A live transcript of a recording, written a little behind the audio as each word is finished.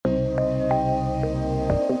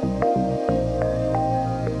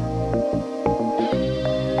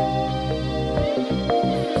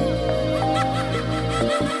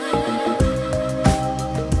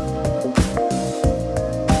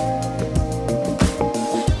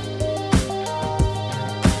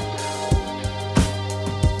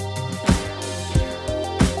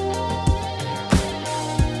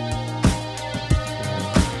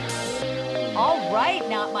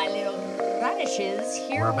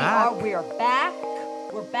back. We are back.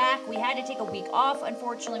 We're back. We had to take a week off.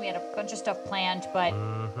 Unfortunately, we had a bunch of stuff planned, but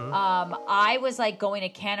I was like going to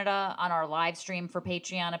Canada on our live stream for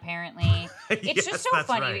Patreon. Apparently, it's just so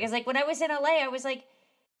funny because like when I was in LA, I was like,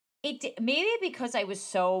 maybe because I was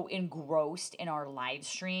so engrossed in our live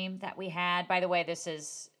stream that we had. By the way, this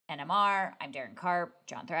is NMR. I'm Darren Karp,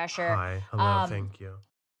 John Thrasher. Hi. Hello. Thank you.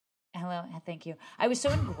 Hello, thank you. I was so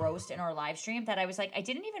engrossed in our live stream that I was like, I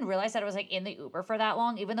didn't even realize that I was like in the Uber for that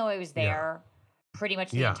long, even though I was there pretty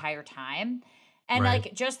much the entire time. And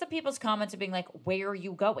like just the people's comments of being like, where are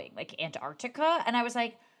you going? Like Antarctica? And I was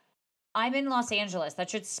like, I'm in Los Angeles. That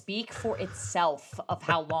should speak for itself of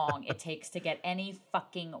how long it takes to get any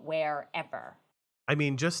fucking wherever. I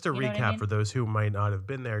mean, just to recap for those who might not have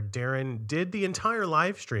been there, Darren did the entire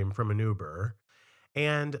live stream from an Uber.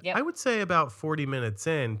 And I would say about 40 minutes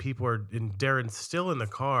in, Darren's still in the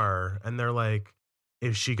car and they're like,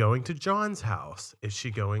 is she going to John's house? Is she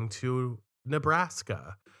going to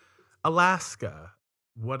Nebraska, Alaska,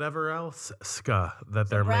 whatever else that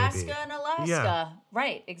there may be? Nebraska and Alaska. Yeah.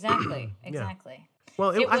 Right. Exactly. Exactly.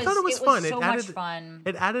 Well, I thought it was fun. So much fun.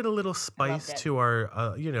 It added a little spice to our,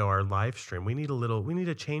 our live stream. We need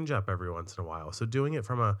a change up every once in a while. So doing it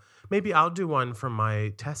maybe I'll do one from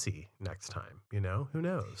my Tessie next time. Who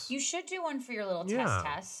knows? You should do one for your little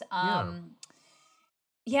Tess.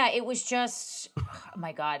 Yeah, it was just, oh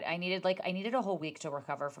my God. I needed a whole week to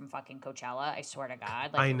recover from fucking Coachella. I swear to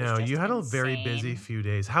God. I know you had a very busy few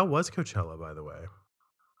days. How was Coachella, by the way?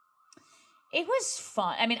 It was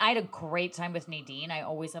fun. I mean, I had a great time with Nadine. I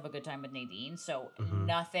always have a good time with Nadine. So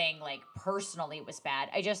nothing like personally was bad.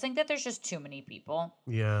 I just think that there's just too many people.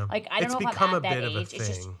 Yeah. Like, I don't know if I'm at that age. It's become a bit of a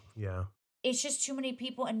thing. It's just too many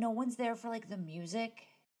people and no one's there for like the music.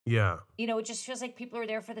 Yeah. It just feels like people are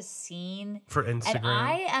there for the scene. For Instagram. And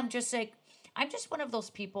I am just like, I'm just one of those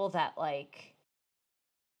people that like,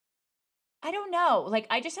 I don't know. Like,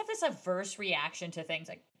 I just have this adverse reaction to things.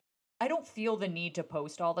 Like, I don't feel the need to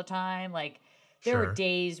post all the time. Like there are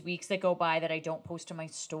days, weeks that go by that I don't post to my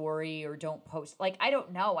story or don't post. Like, I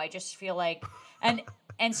don't know. I just feel like, and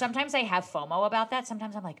sometimes I have FOMO about that.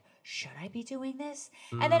 Sometimes I'm like, should I be doing this?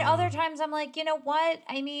 And then other times I'm like, you know what?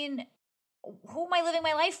 I mean, who am I living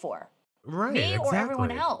my life for? Right. Me or everyone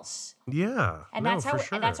else? Yeah. And that's how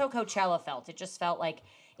Coachella felt. It just felt like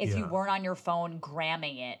if you weren't on your phone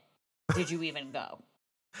gramming it, did you even go?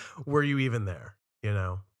 Were you even there?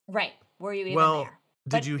 Right. Were you even there?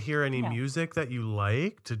 Did you hear any music that you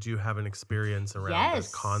liked? Did you have an experience around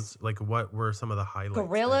this concert? Like, what were some of the highlights?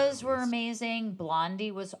 Gorillas were amazing.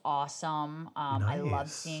 Blondie was awesome. Nice. I loved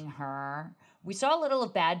seeing her. We saw a little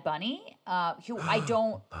of Bad Bunny, who I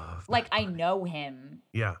don't, like, I know him.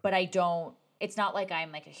 Yeah. But I don't, it's not like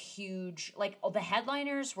I'm like a huge, like, the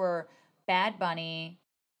headliners were Bad Bunny,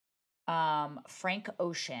 Frank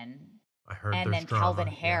Ocean. I heard and then drama. Calvin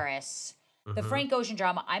Harris. The Frank Ocean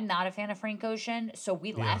drama, I'm not a fan of Frank Ocean, so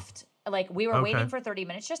we left. Like, we were waiting for 30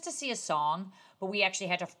 minutes just to see a song, but we actually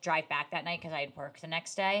had to drive back that night because I had work the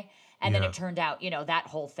next day. And then it turned out, that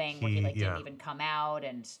whole thing where he didn't even come out.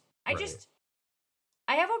 And I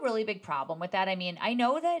have a really big problem with that. I mean, I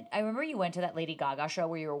remember you went to that Lady Gaga show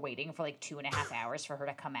where you were waiting for like 2.5 hours for her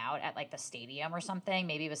to come out at like the stadium or something.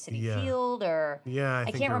 Maybe it was Citi Field or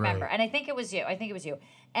I can't remember. Right. And I think it was you.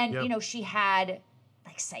 And, she had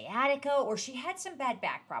like sciatica or she had some bad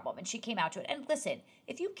back problem and she came out to it. And listen,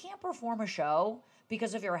 if you can't perform a show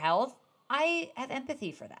because of your health, I have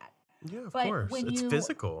empathy for that. Yeah, of course. It's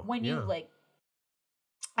physical. When you like,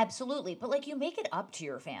 absolutely. But like you make it up to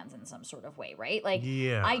your fans in some sort of way, right? Like,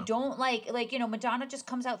 I don't like, Madonna just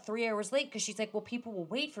comes out 3 hours late because she's like, well, people will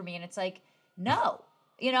wait for me. And it's like, no.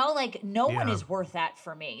 Like no one is worth that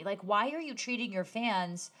for me. Like, why are you treating your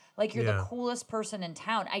fans like you're the coolest person in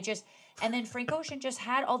town? And then Frank Ocean just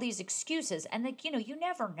had all these excuses. And like, you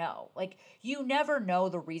never know. Like, you never know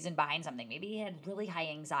the reason behind something. Maybe he had really high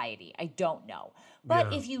anxiety. I don't know.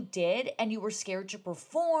 But if you did and you were scared to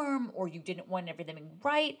perform or you didn't want everything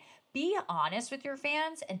right, be honest with your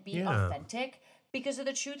fans and be authentic. Because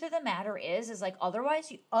the truth of the matter is like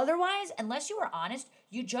otherwise, unless you are honest,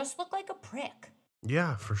 you just look like a prick.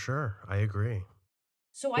 Yeah, for sure. I agree.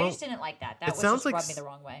 So I just didn't like that. That was just rubbed me the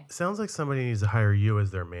wrong way. Sounds like somebody needs to hire you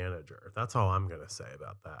as their manager. That's all I'm going to say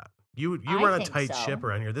about that. You run a tight ship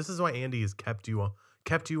around here. This is why Andy has kept you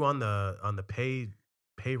on the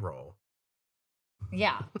payroll.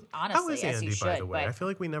 Yeah, honestly, how is Andy, by the way? I feel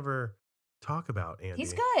like we never talk about Andy.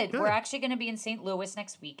 He's good. We're actually going to be in St. Louis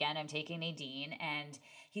next weekend. I'm taking Nadine, and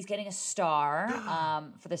he's getting a star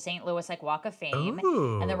for the St. Louis Walk of Fame.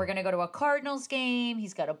 Ooh. And then we're going to go to a Cardinals game.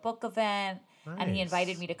 He's got a book event, and he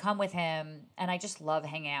invited me to come with him. And I just love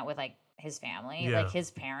hanging out with his family. Like Yeah.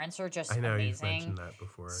 his parents are just I know you've amazing. mentioned that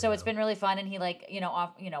before. So it's Yeah. been really fun. And he like,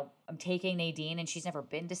 I'm taking Nadine and she's never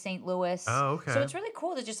been to St. Louis. Oh, So okay. it's really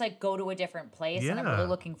cool to just like go to a different place. And I'm really Yeah.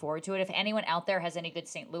 looking forward to it. If anyone out there has any good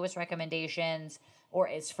St. Louis recommendations or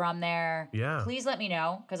is from there, Yeah. please let me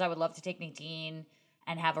know because I would love to take Nadine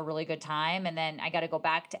and have a really good time. And then I got to go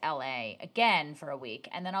back to LA again for a week.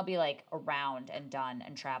 And then I'll be like around and done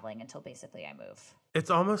and traveling until basically I move. It's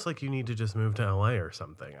almost like you need to just move to LA or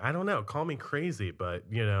something. I don't know. Call me crazy, but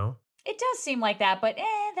It does seem like that, but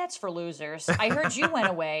that's for losers. I heard you went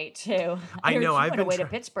away too. I heard know. you I've went been away to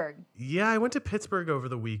Pittsburgh. Yeah, I went to Pittsburgh over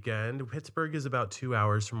the weekend. Pittsburgh is about 2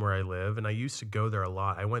 hours from where I live, and I used to go there a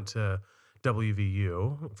lot. I went to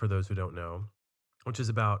WVU, for those who don't know, which is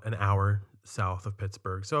about an hour south of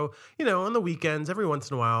Pittsburgh. So, on the weekends, every once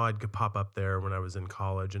in a while, I'd pop up there when I was in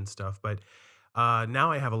college and stuff. But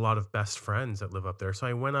now I have a lot of best friends that live up there. So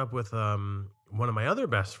I went up with one of my other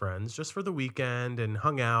best friends just for the weekend and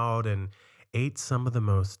hung out and ate some of the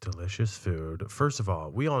most delicious food. First of all,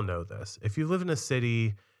 we all know this. If you live in a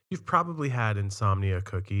city, you've probably had insomnia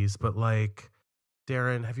cookies, but like,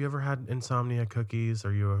 Darren, have you ever had insomnia cookies?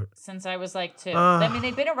 Are you Since I was like 2. I mean,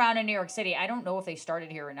 they've been around in New York City. I don't know if they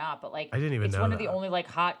started here or not, but like I didn't even it's know one of that. the only like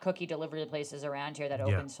hot cookie delivery places around here that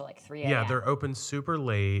opens till like 3 a.m. Yeah, they're open super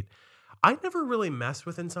late. I never really messed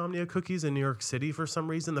with insomnia cookies in New York City for some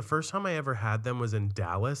reason. The first time I ever had them was in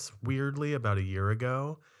Dallas, weirdly, about a year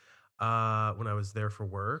ago, when I was there for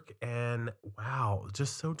work. And wow,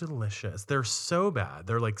 just so delicious. They're so bad.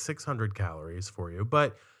 They're like 600 calories for you.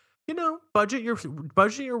 But, budget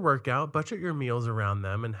your workout, budget your meals around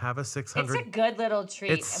them, and have a 600. It's a good little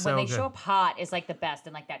treat. It's And so when they good. show up hot is like the best.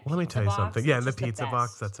 And like that Let me pizza tell you box, something. Yeah, it's in the just the pizza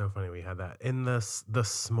box, best. that's so funny. We had that in the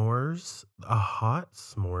s'mores, a hot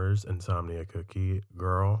s'mores insomnia cookie,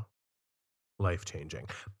 girl, life changing.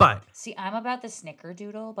 But See, I'm about the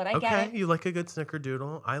snickerdoodle, but I get okay, it. you like a good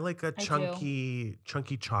snickerdoodle. I like a I do.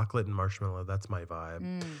 chunky chocolate and marshmallow. That's my vibe.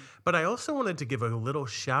 Mm. But I also wanted to give a little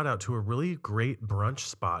shout out to a really great brunch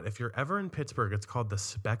spot. If you're ever in Pittsburgh, it's called the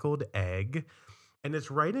Speckled Egg, and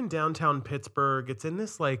it's right in downtown Pittsburgh. It's in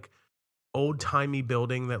this like old-timey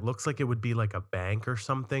building that looks like it would be like a bank or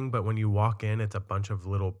something, but when you walk in, it's a bunch of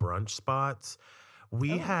little brunch spots. Oh.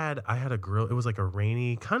 I had a grill. It was like a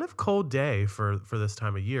rainy, kind of cold day for this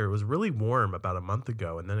time of year. It was really warm about a month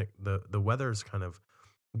ago, and then the weather's kind of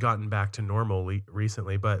gotten back to normal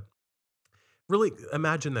recently. But really,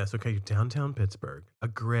 imagine this. Okay, downtown Pittsburgh, a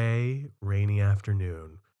gray, rainy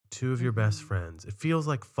afternoon. Two of your best friends. It feels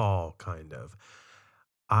like fall, kind of.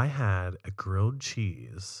 I had a grilled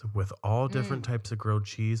cheese with all different types of grilled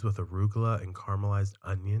cheese with arugula and caramelized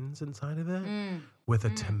onions inside of it with a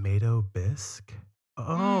tomato bisque.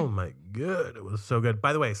 Oh my god, it was so good.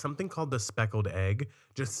 By the way, something called the Speckled Egg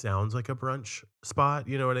just sounds like a brunch spot.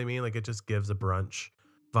 You know what I mean? Like it just gives a brunch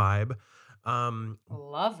vibe.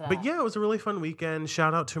 Love that. But yeah, it was a really fun weekend.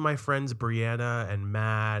 Shout out to my friends Brianna and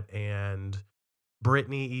Matt and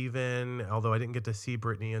Brittany even, although I didn't get to see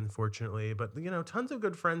Brittany, unfortunately. But, tons of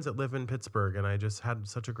good friends that live in Pittsburgh, and I just had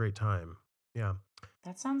such a great time. Yeah.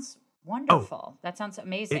 That sounds wonderful. That sounds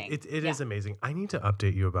amazing. It is amazing. I need to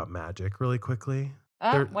update you about Magic really quickly.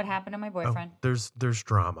 What happened to my boyfriend? There's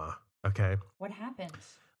drama, okay? What happened?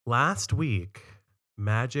 Last week,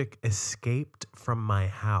 Magic escaped from my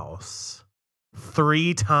house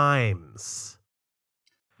 3 times.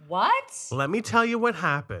 What? Let me tell you what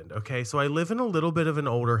happened, okay? So I live in a little bit of an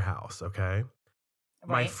older house, okay? Right.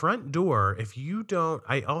 My front door,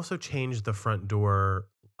 I also changed the front door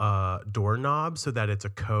doorknob so that it's a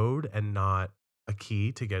code and not a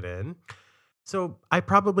key to get in. So I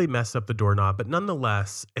probably messed up the doorknob, but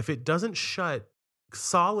nonetheless, if it doesn't shut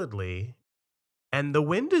solidly and the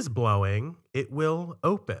wind is blowing, it will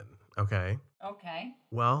open, okay? Okay.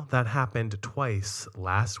 Well, that happened twice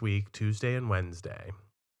last week, Tuesday and Wednesday.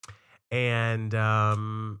 And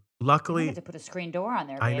luckily, you have to put a screen door on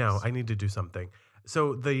there. I know, babes. I need to do something.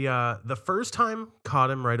 So the first time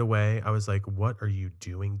caught him right away. I was like, "What are you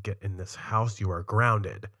doing? Get in this house. You are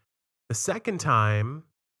grounded." The second time,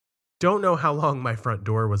 don't know how long my front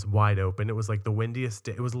door was wide open. It was like the windiest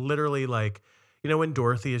day. It was literally like, when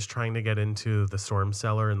Dorothy is trying to get into the storm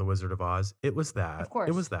cellar in The Wizard of Oz. It was that. Of course.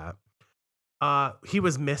 It was that. He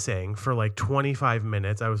was missing for like 25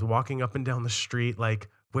 minutes. I was walking up and down the street like,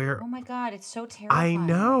 where? Oh my God, it's so terrifying. I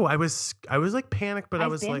know. I was like panicked, but I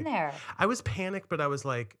was been like, there. I was panicked, but I was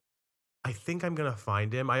like, I think I'm gonna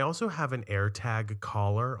find him. I also have an AirTag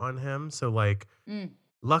collar on him, so like,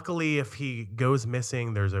 luckily, if he goes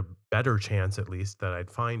missing, there's a better chance at least that I'd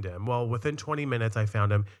find him. Well, within 20 minutes, I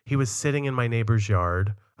found him. He was sitting in my neighbor's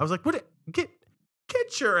yard. I was like, "What? Get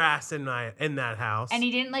get your ass in that house. And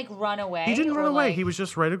he didn't like run away? He didn't run away. He was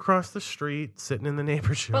just right across the street sitting in the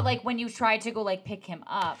neighbor's yard. But like when you tried to go like pick him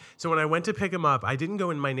up. So when I went to pick him up, I didn't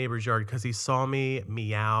go in my neighbor's yard because he saw me,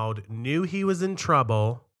 meowed, knew he was in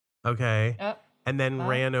trouble. Okay. And then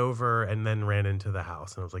ran over and then ran into the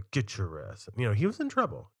house. And I was like, get your ass. He was in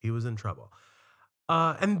trouble.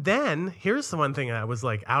 And then here's the one thing that was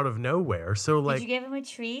like out of nowhere. So like, did you give him a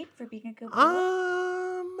treat for being a good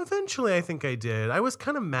boy? Eventually I think I did. I was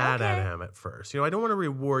kind of mad at him at first. I don't want to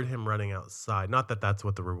reward him running outside. Not that that's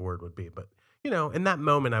what the reward would be, but in that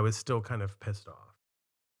moment I was still kind of pissed off.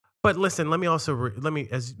 But listen, let me,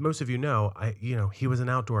 as most of you know, he was an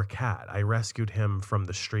outdoor cat. I rescued him from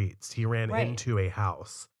the streets. He ran into a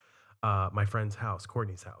house, my friend's house,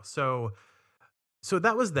 Courtney's house. So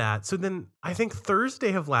that was that. So then I think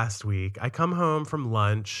Thursday of last week, I come home from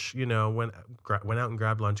lunch, went out and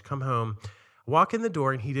grabbed lunch, come home, walk in the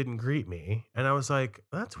door, and he didn't greet me. And I was like,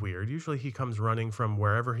 that's weird. Usually he comes running from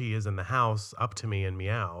wherever he is in the house up to me and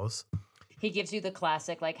meows. He gives you the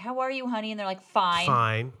classic, like, how are you, honey? And they're like, fine.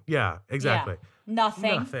 Fine. Yeah, exactly. Yeah.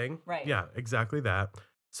 Nothing. Nothing. Right. Yeah, exactly that.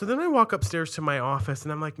 So then I walk upstairs to my office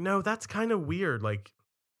and I'm like, no, that's kind of weird. Like,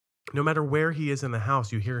 no matter where he is in the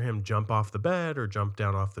house, you hear him jump off the bed or jump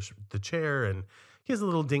down off the chair. And he has a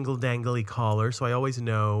little dingle-dangly collar. So I always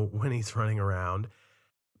know when he's running around,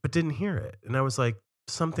 but didn't hear it. And I was like,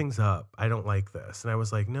 something's up. I don't like this. And I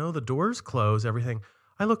was like, no, the door's closed, everything.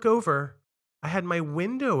 I look over. I had my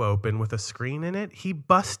window open with a screen in it. He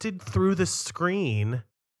busted through the screen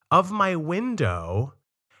of my window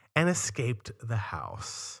and escaped the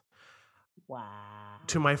house. Wow.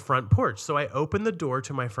 To my front porch. So I opened the door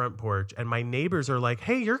to my front porch and my neighbors are like,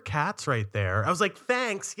 hey, your cat's right there. I was like,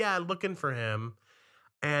 thanks. Yeah, looking for him.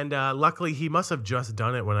 And luckily he must have just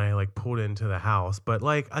done it when I like pulled into the house. But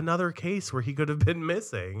like another case where he could have been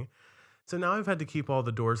missing. So now I've had to keep all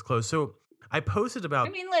the doors closed. So I posted about...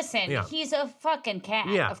 I mean, listen, he's a fucking cat.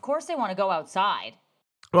 Yeah. Of course they want to go outside.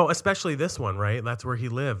 Well, especially this one, right? That's where he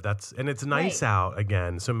lived. And it's nice out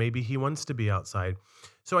again. So maybe he wants to be outside.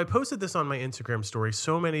 So I posted this on my Instagram story.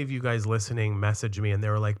 So many of you guys listening messaged me and they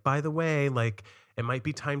were like, by the way, like it might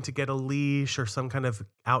be time to get a leash or some kind of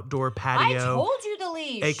outdoor patio. I told you the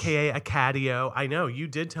leash. AKA a catio. I know, you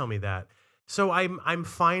did tell me that. So I'm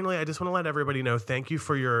finally, I just want to let everybody know, thank you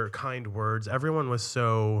for your kind words. Everyone was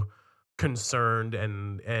so concerned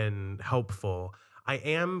and helpful. I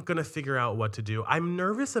am going to figure out what to do. I'm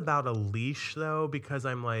nervous about a leash though, because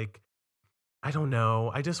I'm like, I don't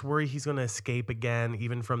know. I just worry he's going to escape again,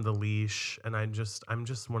 even from the leash. And I'm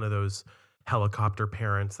just one of those helicopter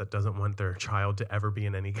parents that doesn't want their child to ever be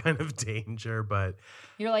in any kind of danger. But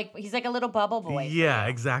you're like, he's like a little bubble boy. Yeah,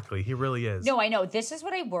 exactly. He really is. No, I know. This is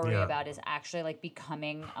what I worry about is actually like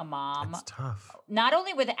becoming a mom. It's tough. Not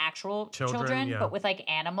only with actual children but with like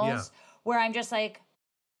animals where I'm just like,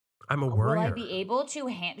 I'm a worrier. Will I be able to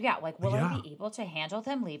I be able to handle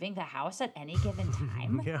them leaving the house at any given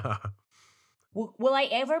time? Yeah. Will I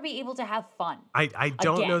ever be able to have fun? I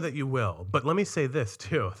don't know that you will, but let me say this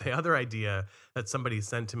too. The other idea that somebody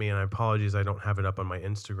sent to me, and I apologize I don't have it up on my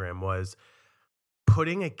Instagram, was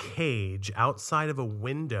putting a cage outside of a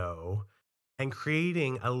window and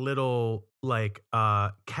creating a little like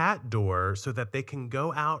cat door so that they can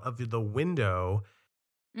go out of the window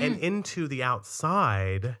and into the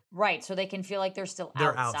outside. Right, so they can feel like they're still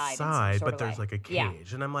outside, but there's like a cage.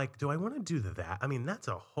 Yeah. And I'm like, do I want to do that? I mean, that's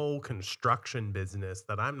a whole construction business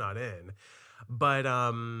that I'm not in. But,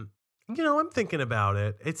 I'm thinking about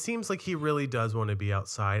it. It seems like he really does want to be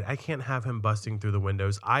outside. I can't have him busting through the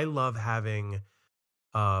windows. I love having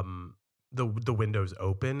the windows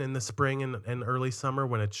open in the spring and early summer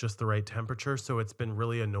when it's just the right temperature. So it's been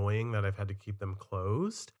really annoying that I've had to keep them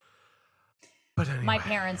closed. But anyway. My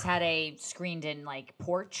parents had a screened-in like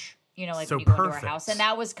porch, like when you go into our house, and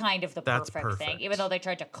that was kind of the perfect thing. Even though they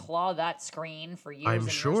tried to claw that screen for years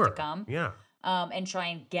years to come, and try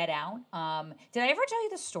and get out. Did I ever tell you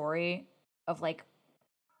the story of like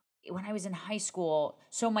when I was in high school?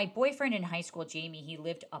 So my boyfriend in high school, Jamie, he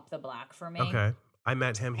lived up the block from me. Okay, I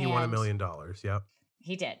met him. He won $1 million. Yep,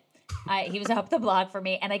 he did. He was up the block from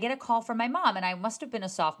me, and I get a call from my mom, and I must have been a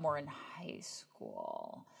sophomore in high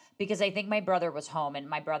school. Because I think my brother was home, and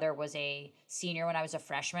my brother was a senior when I was a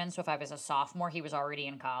freshman. So if I was a sophomore, he was already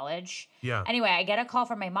in college. Yeah. Anyway, I get a call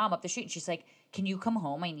from my mom up the street, and she's like, can you come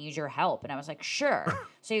home? I need your help. And I was like, sure.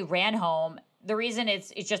 So he ran home. The reason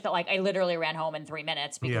it's just that like I literally ran home in 3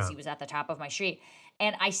 minutes because he was at the top of my street.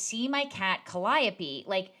 And I see my cat Calliope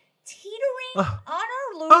like teetering on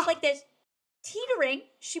her roof like this. Teetering.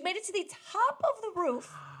 She made it to the top of the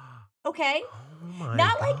roof. Okay. Oh my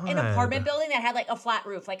Not God. like an apartment building that had like a flat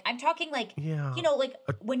roof. Like I'm talking like, like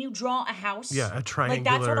when you draw a house. Yeah, a triangular. Like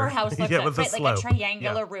that's what our house looked like. With a Right? slope. Like a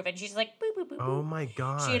triangular roof. And she's like, boop, boop, boop, boop. Oh my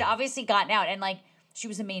God. She had obviously gotten out and like she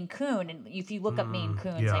was a Maine Coon. And if you look up Maine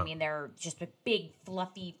Coons, I mean, they're just big,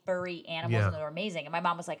 fluffy, furry animals and they're amazing. And my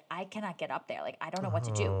mom was like, I cannot get up there. Like, I don't know what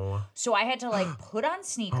to do. So I had to like put on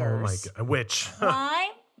sneakers. Oh my God. Climb,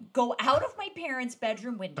 go out of my parents'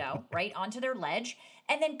 bedroom window, right, onto their ledge,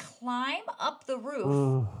 and then climb up the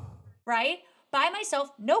roof, right, by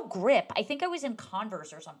myself, no grip. I think I was in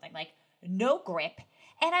Converse or something, like no grip.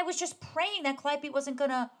 And I was just praying that Calliope wasn't going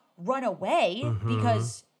to run away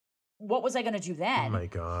because what was I going to do then? Oh my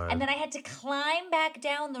God. And then I had to climb back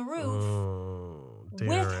down the roof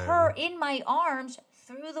with her in my arms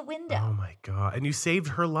through the window. Oh my God. And you saved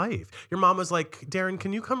her life. Your mom was like, Darren,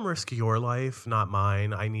 can you come risk your life, not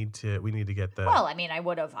mine? We need to get the... Well, I mean, I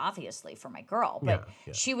would have obviously for my girl, but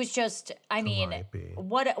she was just, I mean,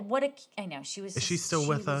 I know she was... Is she still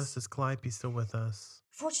with us? Is Calliope still with us?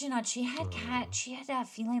 Fortunately not. She had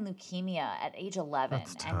feline leukemia at age 11.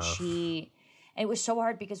 That's tough. And it was so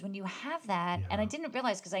hard because when you have that, and I didn't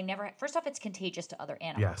realize because first off, it's contagious to other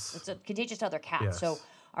animals. Yes. It's contagious to other cats. Yes. So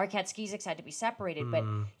our cat Skeezix had to be separated. But,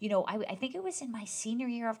 I think it was in my senior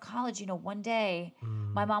year of college, one day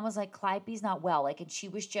my mom was like, Calliope's not well. Like, and she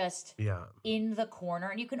was just in the corner.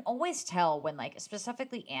 And you can always tell when, like,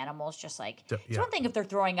 specifically animals just like, it's one thing if they're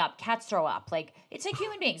throwing up, cats throw up. Like, it's like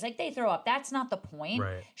human beings. Like, they throw up. That's not the point.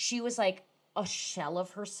 Right. She was like, a shell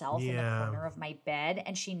of herself in the corner of my bed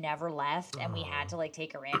and she never left and we had to like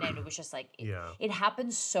take her in and it was just like it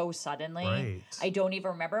happened so suddenly. Right. I don't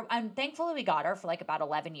even remember. I'm thankfully we got her for like about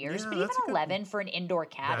 11 years, but even 11 for an indoor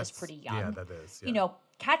cat is pretty young. Yeah, that is. Yeah.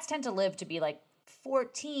 Cats tend to live to be like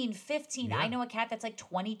 14, 15. I know a cat that's like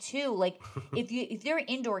 22. Like if they're an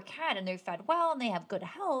indoor cat and they're fed well and they have good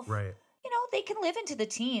health, right. They can live into the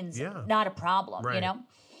teens. Not a problem, right.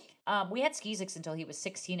 We had Skeezix until he was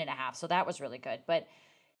 16 and a half, so that was really good. But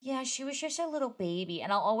yeah, she was just a little baby.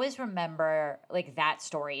 And I'll always remember like that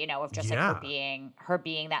story, of just like her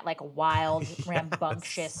being that like wild,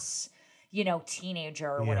 rambunctious, teenager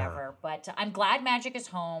or whatever. But I'm glad Magic is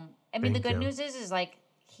home. I mean, the good news is like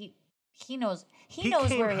he knows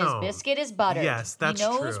where his biscuit is buttered. Yes, that's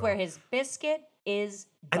true. He knows where his biscuit is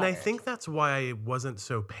buttered. And I think that's why I wasn't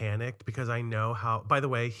so panicked because I know how, by the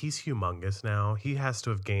way, he's humongous now. He has to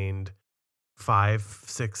have gained 5,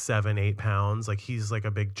 6, 7, 8 pounds. Like he's like a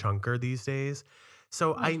big chunker these days.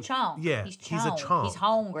 So he's a chunk. He's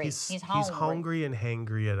hungry. He's hungry and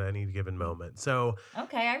hangry at any given moment. So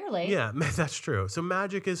okay, I relate. Yeah, that's true. So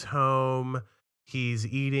Magic is home. He's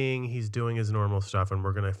eating. He's doing his normal stuff, and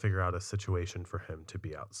we're gonna figure out a situation for him to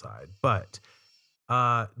be outside. But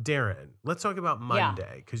Darren, let's talk about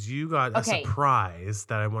Monday because you got a surprise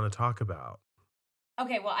that I want to talk about.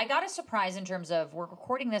 Okay, well, I got a surprise in terms of we're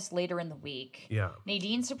recording this later in the week. Yeah.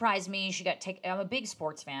 Nadine surprised me. She got I'm a big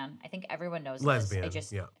sports fan. I think everyone knows lesbian.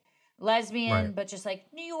 this. Lesbian, but just like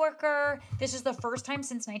New Yorker. This is the first time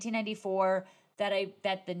since 1994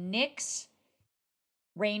 that the Knicks,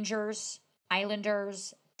 Rangers,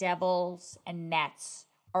 Islanders, Devils, and Nets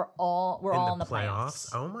were all in the playoffs.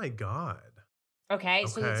 Oh my God. Okay,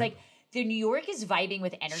 so it's like the New York is vibing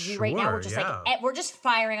with energy right now. We're just we're just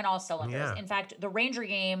firing on all cylinders. Yeah. In fact, the Ranger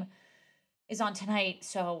game is on tonight,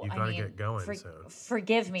 so I mean, get going soon.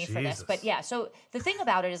 Forgive me for this, but yeah. So the thing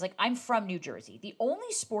about it is, like, I'm from New Jersey. The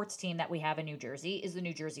only sports team that we have in New Jersey is the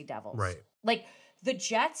New Jersey Devils. Right. Like the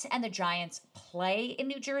Jets and the Giants play in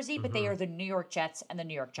New Jersey, but they are the New York Jets and the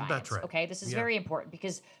New York Giants. That's right. Okay, this is very important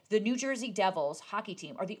because the New Jersey Devils hockey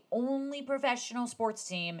team are the only professional sports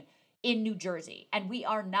team in New Jersey, and we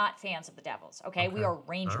are not fans of the Devils. Okay, we are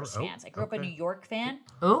Rangers fans. I grew up a New York fan.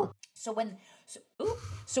 Oh, so when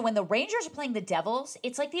the Rangers are playing the Devils,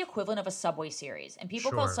 it's like the equivalent of a Subway Series, and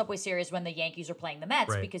people call Subway Series when the Yankees are playing the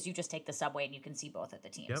Mets because you just take the subway and you can see both of the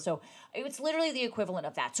teams. Yep. So it's literally the equivalent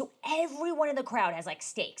of that. So everyone in the crowd has like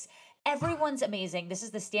stakes. Everyone's amazing. This is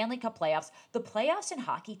the Stanley Cup playoffs. The playoffs in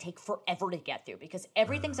hockey take forever to get through because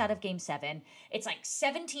everything's out of Game 7. It's like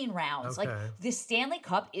 17 rounds. Okay. Like the Stanley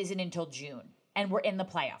Cup isn't until June, and we're in the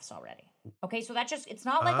playoffs already. Okay, so it's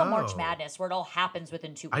not like a March Madness where it all happens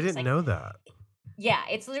within 2 weeks. I didn't know that. Yeah,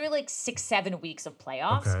 it's literally like 6-7 weeks of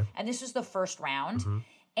playoffs, and this was the first round.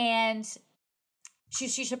 And she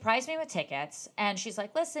surprised me with tickets, and she's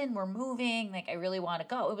like, listen, we're moving. Like, I really want to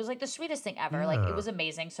go. It was like the sweetest thing ever. Yeah. Like, it was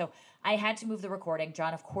amazing. So I had to move the recording.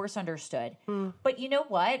 John, of course, understood. But you know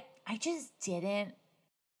what? I just didn't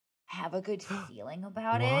have a good feeling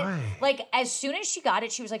about it. Like, as soon as she got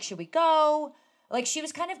it, she was like, should we go? Like, she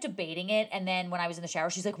was kind of debating it. And then when I was in the shower,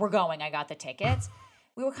 she's like, we're going. I got the tickets.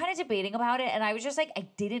 we were kind of debating about it, and I was just like, I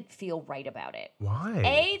didn't feel right about it. Why?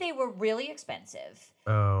 A, they were really expensive.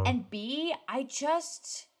 Oh. And B, I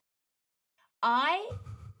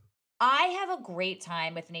have a great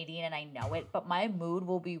time with Nadine, and I know it, but my mood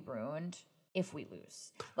will be ruined if we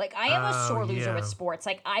lose. Like, I am a sore loser with sports.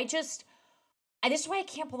 Like, this is why I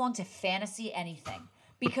can't belong to fantasy anything.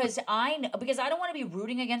 Because I don't want to be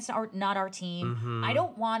rooting against not our team. Mm-hmm. I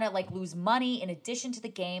don't want to like lose money in addition to the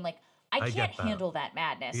game. Like, I can't handle that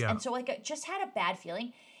madness. Yeah. And so like I just had a bad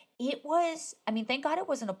feeling. It was, I mean, thank God it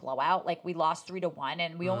wasn't a blowout. Like, we lost 3-1,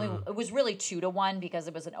 and it was really 2-1 because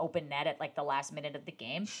it was an open net at like the last minute of the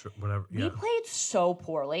game. Sure, whatever. Yeah. We played so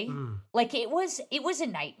poorly. Like, it was a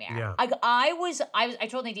nightmare. Yeah. I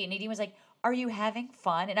told Nadine was like, are you having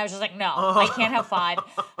fun? And I was just like, no, I can't have fun.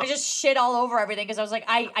 I just shit all over everything because I was like,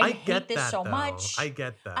 I hate this so much. I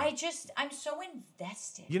get that. I'm so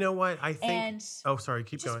invested. You know what? I think. Sorry,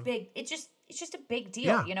 keep going. It's just a big deal.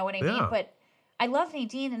 Yeah, You know what I mean? But I love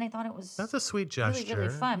Nadine, and I thought it was that's a sweet gesture. Really,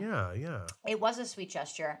 really fun. Yeah. It was a sweet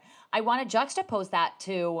gesture. I want to juxtapose that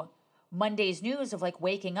to Monday's news of like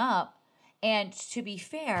waking up. And to be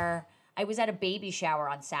fair, I was at a baby shower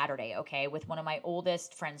on Saturday, okay, with one of my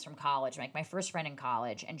oldest friends from college, like my first friend in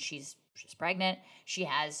college, and she's pregnant. She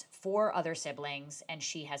has 4 other siblings, and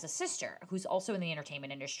she has a sister who's also in the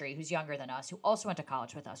entertainment industry, who's younger than us, who also went to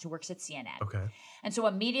college with us, who works at CNN. Okay. And so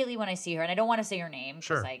immediately when I see her, and I don't want to say her name because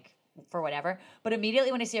Sure. like for whatever, but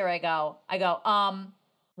immediately when I see her, I go,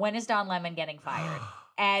 when is Don Lemon getting fired?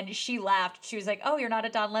 And she laughed. She was like, oh, you're not a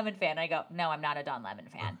Don Lemon fan. I go, no, I'm not a Don Lemon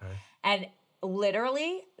fan. Okay. And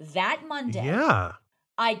literally that Monday,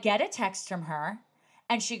 I get a text from her,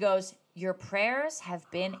 and she goes, your prayers have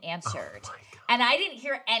been answered. Oh, and I didn't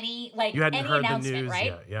hear any announcement, right?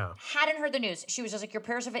 Yet, yeah. Hadn't heard the news. She was just like, your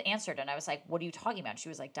prayers have been answered. And I was like, what are you talking about? She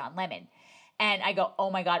was like, Don Lemon. And I go,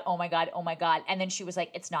 oh my God, oh my God, oh my God. And then she was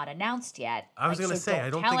like, it's not announced yet. I was going to say,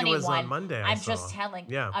 I don't think it was on Monday. I'm just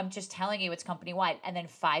telling you it's company wide. And then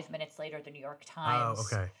 5 minutes later, the New York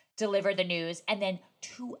Times delivered the news. And then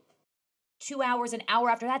two hours, an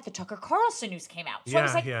hour after that, the Tucker Carlson news came out. So I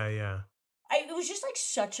was like, it was just like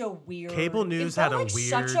such a weird. Cable news had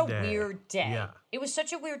such a weird day. Yeah. It was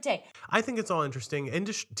such a weird day. I think it's all interesting. And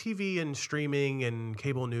TV and streaming and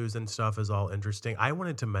cable news and stuff is all interesting. I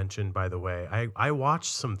wanted to mention, by the way, I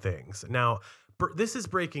watched some things. Now, this is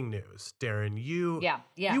breaking news, Darren. You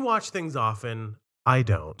watch things often. I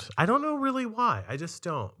don't. I don't know really why. I just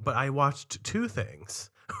don't. But I watched 2 things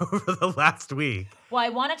over the last week. Well, I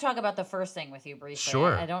want to talk about the first thing with you briefly.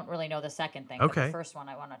 Sure. I don't really know the second thing, okay. But the first one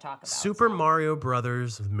I want to talk about. Super Mario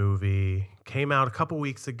Brothers movie came out a couple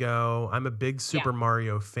weeks ago. I'm a big Super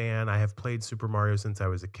Mario fan. I have played Super Mario since I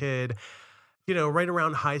was a kid. You know, right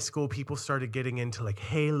around high school, people started getting into like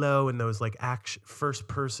Halo and those like first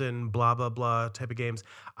person blah, blah, blah type of games.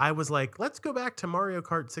 I was like, let's go back to Mario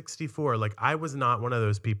Kart 64. Like, I was not one of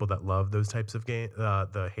those people that loved those types of games,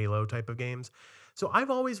 the Halo type of games. So I've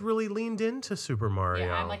always really leaned into Super Mario.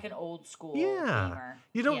 Yeah, I'm like an old school gamer.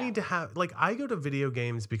 You don't need to have, like, I go to video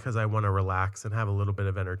games because I want to relax and have a little bit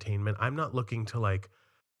of entertainment. I'm not looking to, like,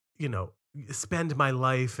 you know, spend my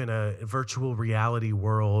life in a virtual reality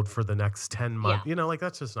world for the next 10 months. You know, like,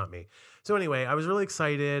 that's just not me. So anyway, I was really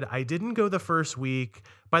excited. I didn't go the first week.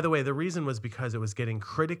 By the way, the reason was because it was getting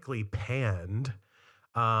critically panned.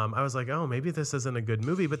 I was like, oh, maybe this isn't a good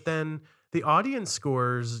movie. But then the audience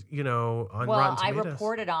scores, you know, on Rotten Tomatoes. I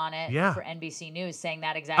reported on it for NBC News saying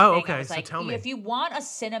that exact thing. Okay. I was like, tell me. If you want a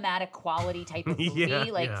cinematic quality type of movie,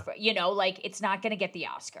 you know, like, it's not going to get the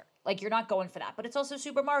Oscar. Like, you're not going for that. But it's also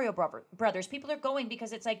Super Mario Brothers. People are going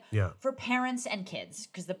because it's like for parents and kids.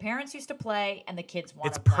 Because the parents used to play and the kids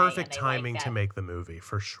want to play. It's perfect timing to make the movie,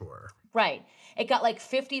 for sure. Right. It got like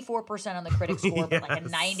 54% on the critic score, but like a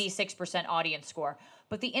 96% audience score.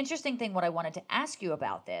 But the interesting thing, what I wanted to ask you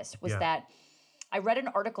about this was that I read an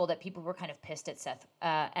article that people were kind of pissed at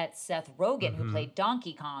Seth Rogen, who played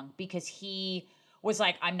Donkey Kong, because he was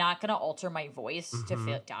like, I'm not going to alter my voice to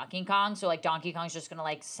fit Donkey Kong. So like Donkey Kong's just going to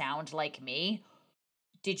like sound like me.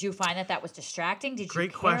 Did you find that was distracting? Did you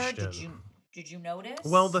Great care? question. Did you notice?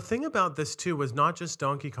 Well, the thing about this too was not just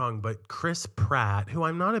Donkey Kong, but Chris Pratt, who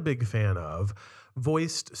I'm not a big fan of,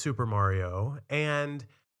 voiced Super Mario. And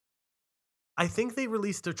I think they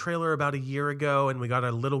released a trailer about a year ago and we got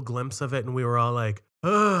a little glimpse of it and we were all like,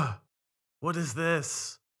 ugh, what is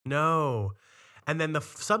this? No. And then the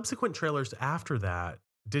subsequent trailers after that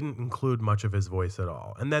didn't include much of his voice at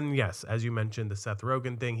all. And then, yes, as you mentioned, the Seth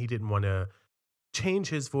Rogen thing, he didn't want to change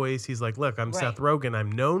his voice. He's like, look, I'm Seth Rogen.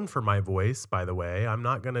 I'm known for my voice, by the way. I'm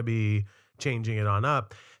not going to be changing it on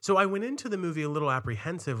up. So I went into the movie a little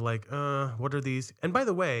apprehensive, like, what are these? And by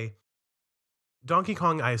the way, Donkey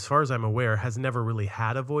Kong, as far as I'm aware, has never really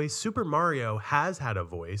had a voice. Super Mario has had a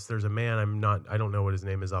voice. There's a man, I don't know what his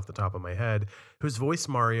name is off the top of my head, who's voiced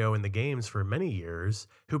Mario in the games for many years,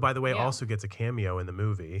 who, by the way, Yeah. also gets a cameo in the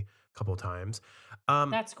movie a couple times.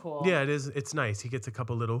 That's cool. Yeah, it is. It's nice. He gets a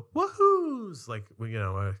couple little woohoos, like,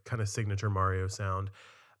 a kind of signature Mario sound.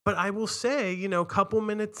 But I will say, couple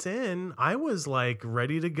minutes in, I was like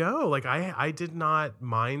ready to go. Like I did not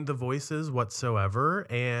mind the voices whatsoever.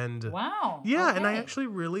 And wow. yeah, okay. and I actually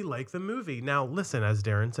really like the movie. Now, listen, as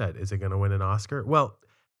Darren said, is it going to win an Oscar? Well,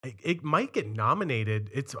 it might get nominated.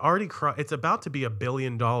 It's already, it's about to be $1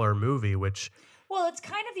 billion movie, which... Well, it's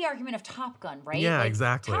kind of the argument of Top Gun, right? Yeah, like,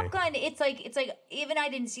 exactly. Top Gun, it's like even I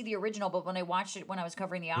didn't see the original, but when I watched it when I was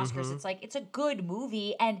covering the Oscars, it's like it's a good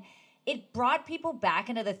movie and it brought people back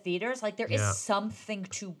into the theaters. Like there is something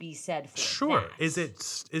to be said for that.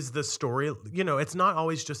 Is the story, it's not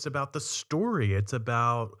always just about the story. It's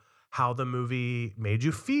about how the movie made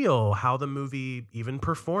you feel, how the movie even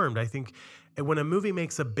performed. I think when a movie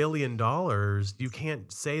makes $1 billion, you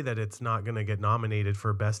can't say that it's not going to get nominated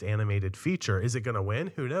for Best Animated Feature. Is it going to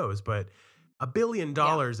win? Who knows? But $1 billion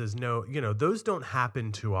is those don't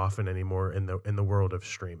happen too often anymore in the world of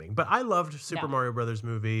streaming. But I loved Super Mario Brothers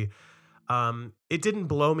movie. It didn't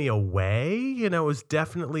blow me away. It was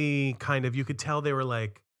definitely kind of, you could tell they were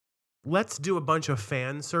like, let's do a bunch of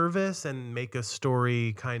fan service and make a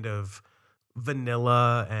story kind of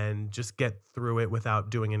vanilla and just get through it without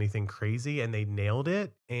doing anything crazy. And they nailed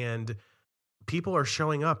it. And people are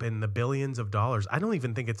showing up in the billions of dollars. I don't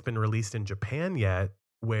even think it's been released in Japan yet,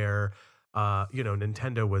 where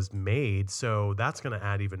Nintendo was made. So that's going to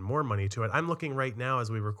add even more money to it. I'm looking right now as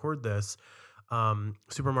we record this.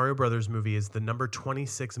 Super Mario Brothers movie is the number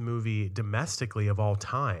 26 movie domestically of all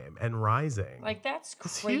time and rising. Like that's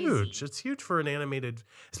crazy. It's huge. It's huge for an animated,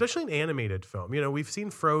 especially an animated film. We've seen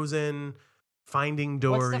Frozen, Finding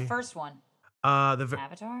Dory. What's the first one?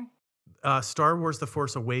 Avatar? Star Wars The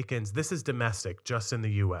Force Awakens. This is domestic, just in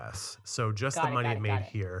the US. So just the money it made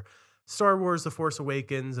here. Star Wars The Force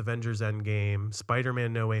Awakens, Avengers Endgame,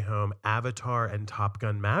 Spider-Man No Way Home, Avatar, and Top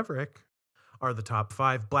Gun Maverick are the top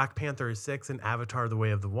 5. Black Panther is 6, and Avatar The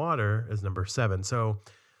Way of the Water is number 7. So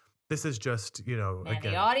this is just, again,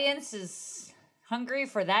 the audience is hungry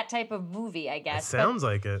for that type of movie, I guess. It sounds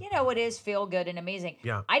like it. It is feel good and amazing.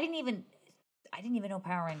 Yeah. I didn't even know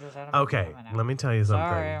Power Rangers. Okay, let me tell you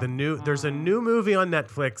something. Sorry. There's a new movie on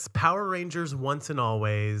Netflix, Power Rangers Once and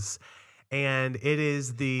Always. And it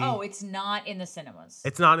is it's not in the cinemas.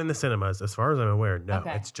 It's not in the cinemas, as far as I'm aware. No,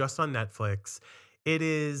 okay. It's just on Netflix. It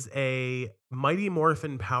is a Mighty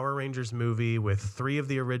Morphin Power Rangers movie with 3 of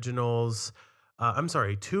the originals.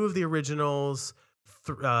 2 of the originals,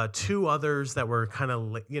 2 others that were kind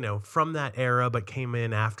of, from that era, but came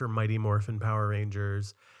in after Mighty Morphin Power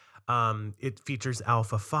Rangers. It features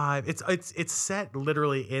Alpha 5. It's set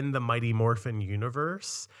literally in the Mighty Morphin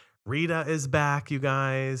universe. Rita is back, you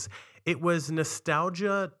guys. It was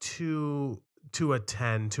nostalgia to a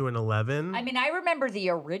 10, to an 11. I mean, I remember the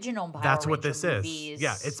original Power That's what Ranger this movies. is.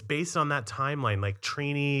 Yeah, it's based on that timeline. Like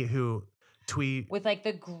Trini, who with like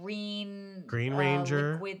the green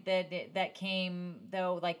Ranger liquid that came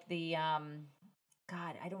though, like the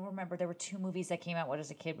God, I don't remember. There were 2 movies that came out when I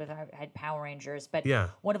was a kid had Power Rangers, but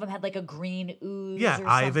one of them had like a green ooze. Yeah,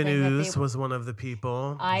 Ivan Ooze was one of the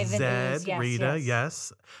people. Ivan Zed, Ooze, yes, Rita,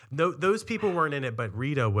 yes. No, those people weren't in it, but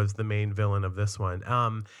Rita was the main villain of this one.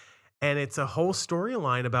 And it's a whole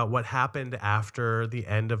storyline about what happened after the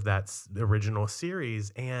end of that original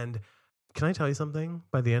series. And can I tell you something?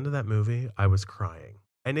 By the end of that movie, I was crying.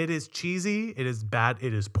 And it is cheesy. It is bad.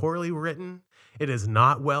 It is poorly written. It is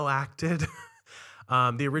not well acted.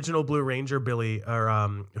 The original Blue Ranger, Billy,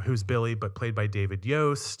 who's Billy, but played by David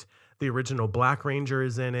Yost. The original Black Ranger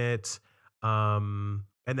is in it. And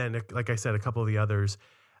then, like I said, a couple of the others.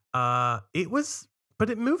 But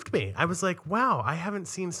it moved me. I was like, wow, I haven't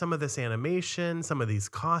seen some of this animation, some of these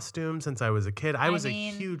costumes since I was a kid. I was a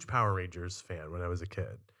huge Power Rangers fan when I was a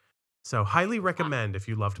kid. So highly recommend if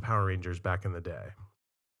you loved Power Rangers back in the day.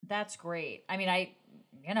 That's great. I mean,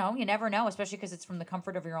 you never know, especially because it's from the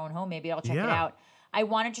comfort of your own home. Maybe I'll check it out. I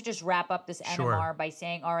wanted to just wrap up this NMR by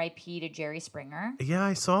saying R.I.P. to Jerry Springer. Yeah,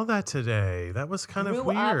 I saw that today. That was kind of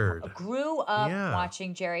weird. Grew up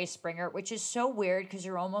watching Jerry Springer, which is so weird because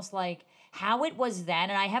you're almost like how it was then.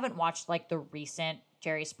 And I haven't watched like the recent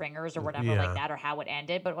Jerry Springers or whatever like that or how it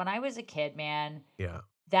ended. But when I was a kid, man,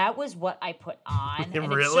 that was what I put on.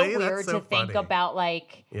 And really? It's so weird to think about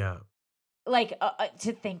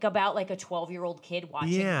to think about like a 12-year-old kid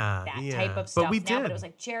watching that type of stuff. But we now, did. But it was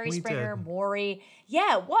like Jerry Springer, Maury.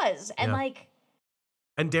 Yeah, it was. And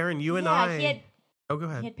and Darren, you and I. Oh, go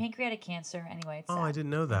ahead. He had pancreatic cancer. Anyway, it's sad. I didn't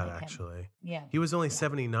know that, actually. Yeah. He was only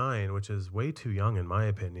 79, which is way too young in my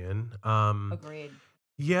opinion. Agreed.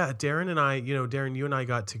 Yeah, Darren and I, Darren, you and I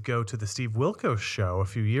got to go to the Steve Wilkos show a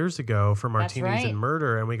few years ago for Martinis and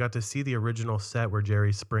Murder, and we got to see the original set where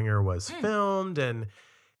Jerry Springer was filmed, and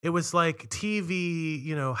it was like TV,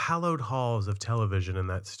 hallowed halls of television in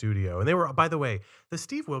that studio. And they were, by the way, the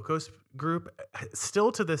Steve Wilkos group,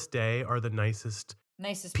 still to this day, are the nicest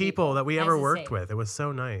people that we ever worked with. It was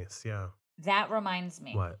so nice, yeah. That reminds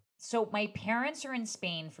me. What? So my parents are in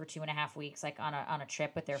Spain for 2.5 weeks, like on a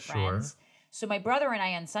trip with their friends. So my brother and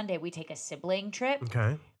I on Sunday, we take a sibling trip.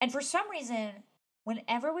 Okay. And for some reason,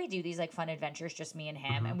 whenever we do these like fun adventures, just me and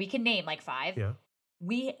him, and we can name like 5,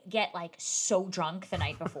 we get like so drunk the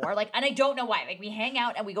night before. And I don't know why. Like we hang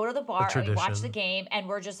out and we go to the bar and we watch the game and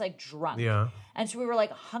we're just like drunk. Yeah. And so we were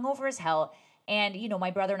like hungover as hell. And,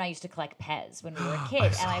 my brother and I used to collect Pez when we were a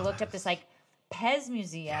kid. And I looked up this like Pez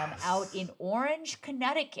museum out in Orange,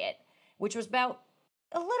 Connecticut, which was about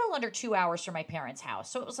a little under 2 hours from my parents'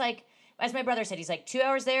 house. So it was like, as my brother said, he's like 2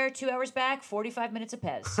 hours there, 2 hours back, 45 minutes of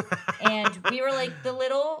Pez. And we were like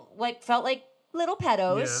felt like little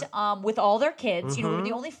pedos with all their kids. We were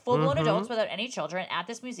the only full-blown adults without any children at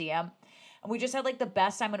this museum. And we just had like the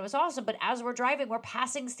best time and it was awesome. But as we're driving, we're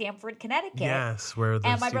passing Stamford, Connecticut. Yes, where the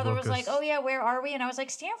And my brother was like, oh yeah, where are we? And I was like,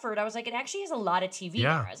 Stamford. I was like, it actually has a lot of TV there.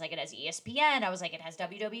 I was like, it has ESPN. I was like, it has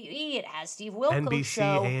WWE. It has Steve Wilkos NBC,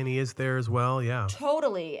 show. A&E is there as well, yeah.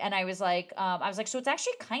 Totally. And I was like, so it's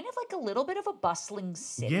actually kind of like a little bit of a bustling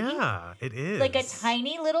city. Yeah, it is. Like a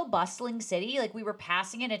tiny little bustling city. Like we were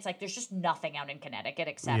passing it. It's like there's just nothing out in Connecticut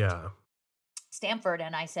except Stamford.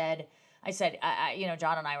 And I said,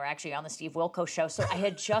 John and I were actually on the Steve Wilkos show, so I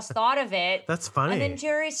had just thought of it. That's funny. And then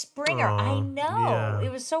Jerry Springer. I know. Yeah.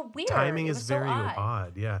 It was so weird. Timing is very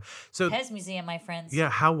odd. Yeah. So Pez Museum, my friends.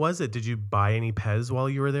 Yeah. How was it? Did you buy any Pez while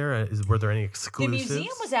you were there? Were there any exclusives? The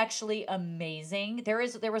museum was actually amazing. There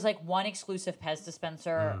was like one exclusive Pez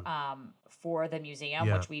dispenser for the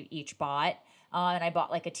museum, which we each bought. And I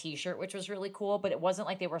bought like a t-shirt, which was really cool, but it wasn't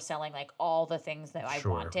like they were selling like all the things that I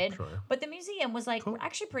wanted. But the museum was like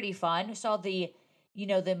actually pretty fun. Saw the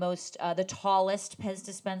tallest Pez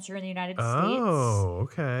dispenser in the United States. Oh,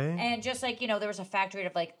 okay. And just like, there was a factory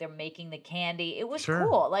of like, they're making the candy. It was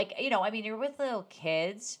cool. Like, you're with little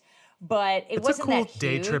kids, but it wasn't that huge. It's a cool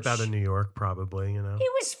day trip out of New York, probably,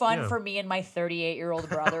 It was fun for me and my 38-year-old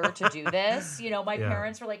brother to do this. My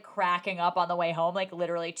parents were like cracking up on the way home, like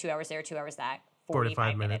literally 2 hours there, 2 hours back.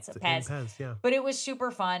 45 minutes of Pez. But it was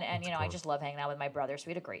super fun. And, I just love hanging out with my brother. So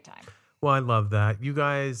we had a great time. Well, I love that. You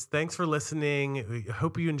guys, thanks for listening. We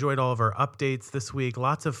hope you enjoyed all of our updates this week.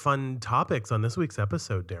 Lots of fun topics on this week's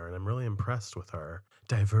episode, Darren. I'm really impressed with our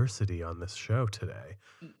diversity on this show today.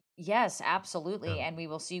 Yes, absolutely. And we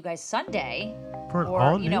will see you guys Sunday. For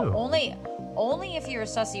all new. Only if you're a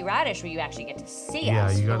Sussy Radish will you actually get to see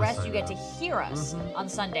us. For the rest, you get to hear us on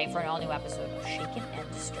Sunday for an all new episode of Shaken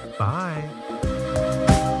and Stirred.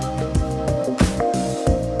 Bye.